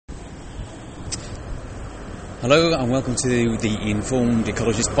Hello and welcome to the Informed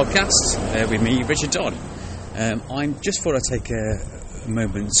Ecologist podcast with me, Richard Dodd. I just thought I'd take a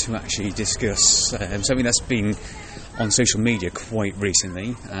moment to actually discuss something that's been on social media quite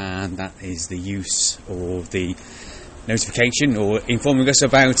recently, and that is the use of the notification or informing us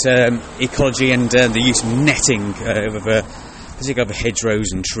about ecology and the use of netting particularly over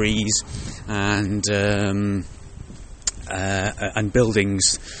hedgerows and trees and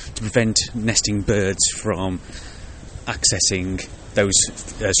buildings to prevent nesting birds from accessing those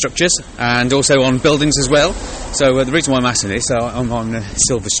structures, and also on buildings as well. So the reason why I'm asking this, I'm on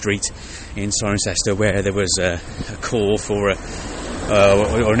Silver Street in Cirencester, where there was a call for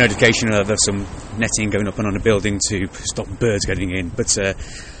or a notification of some netting going up on a building to stop birds getting in. But the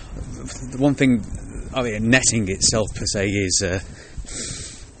one thing, netting itself per se is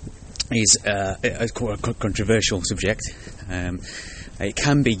quite a controversial subject. It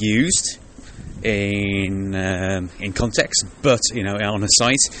can be used in context, but on a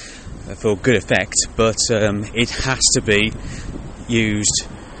site for good effect. But it has to be used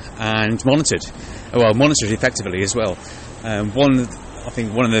and monitored. Monitored effectively as well. One of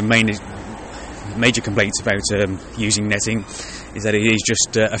the major complaints about using netting is that it is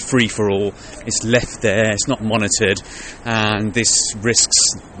just a free-for-all. It's left there, it's not monitored, and this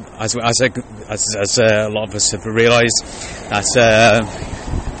risks, as a lot of us have realised,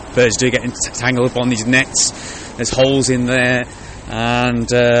 that birds do get entangled upon these nets. There's holes in there, and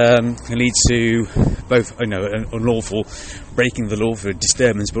can lead to both an unlawful breaking the law for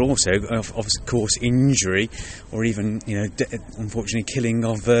disturbance, but also, of course, injury, or even unfortunately killing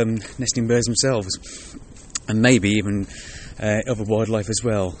of nesting birds themselves, and maybe even other wildlife as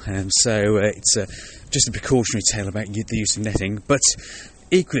well. So it's just a precautionary tale about the use of netting, but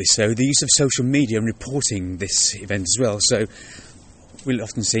equally so the use of social media and reporting this event as well. So we'll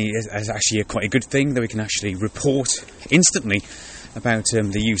often see it as actually quite a good thing that we can actually report instantly about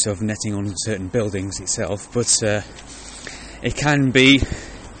the use of netting on certain buildings itself, but it can be,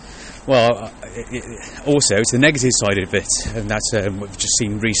 also it's the negative side of it, and that's what we've just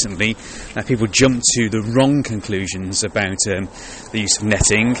seen recently, that people jump to the wrong conclusions about the use of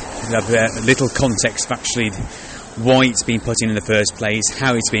netting. They have little context of actually why it's been put in the first place,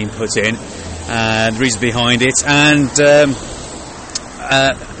 how it's been put in, the reason behind it, and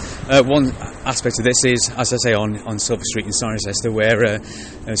one aspect of this is, as I say, on Silver Street in Cirencester, where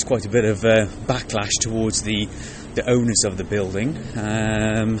there's quite a bit of backlash towards the owners of the building,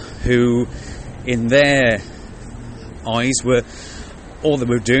 who, in their eyes, all they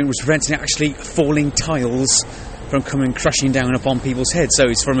were doing was preventing actually falling tiles from coming crashing down upon people's heads. So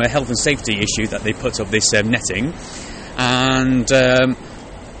it's from a health and safety issue that they put up this netting, and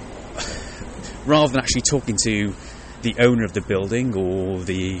rather than actually talking to the owner of the building or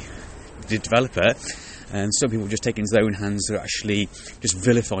the developer, and some people just take it into their own hands to actually just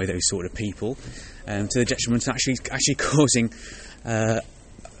vilify those sort of people, to the detriment of actually causing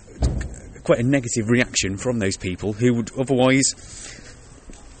quite a negative reaction from those people who would otherwise,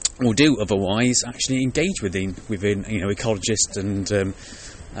 or do otherwise, actually engage within ecologists and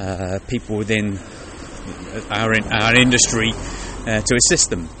people within our industry to assist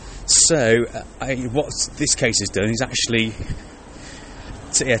them. So what this case has done is actually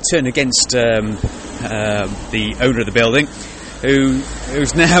turn against the owner of the building,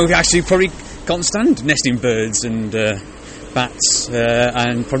 who's now actually probably can't stand nesting birds and bats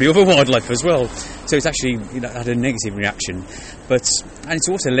and probably other wildlife as well. So it's actually had a negative reaction, and it's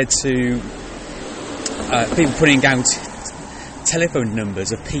also led to people putting out telephone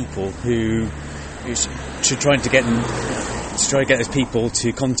numbers of people who should try to get those people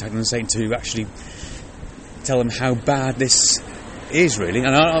to contact them and say, to actually tell them how bad this is really.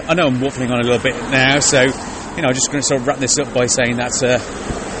 And I know I'm waffling on a little bit now, so I'm just going to sort of wrap this up by saying that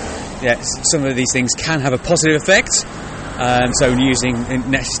some of these things can have a positive effect, so using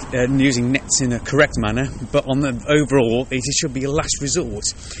nets in a correct manner, but on the overall it should be a last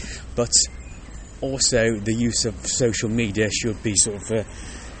resort. But also the use of social media should be sort of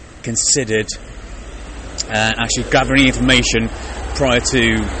considered, actually gathering information prior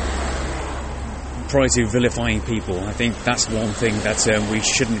to vilifying people. I think that's one thing that we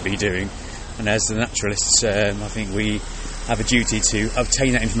shouldn't be doing, and as the naturalists, I think we have a duty to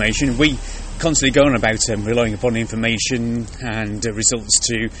obtain that information. We constantly go on about relying upon information and results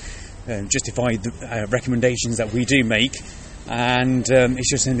to justify the recommendations that we do make, and it's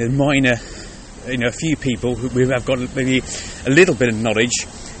just in the minor, a few people who have got maybe a little bit of knowledge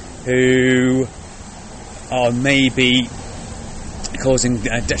who are maybe causing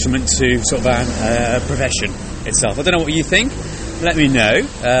detriment to sort of our profession itself. I don't know what you think. Let me know.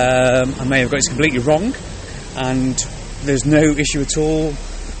 I may have got this completely wrong, and there's no issue at all.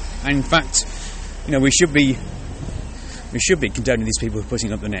 And in fact, we should be condoning these people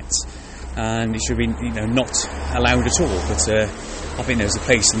putting up the nets, and it should be not allowed at all. But I think there's a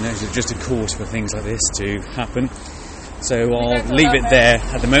place and there's just a cause for things like this to happen. So I'll leave it there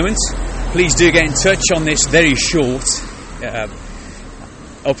at the moment. Please do get in touch on this very short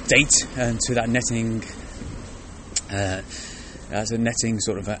update to that netting. As a netting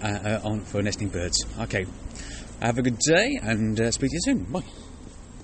sort of on for nesting birds. Okay, have a good day and speak to you soon. Bye.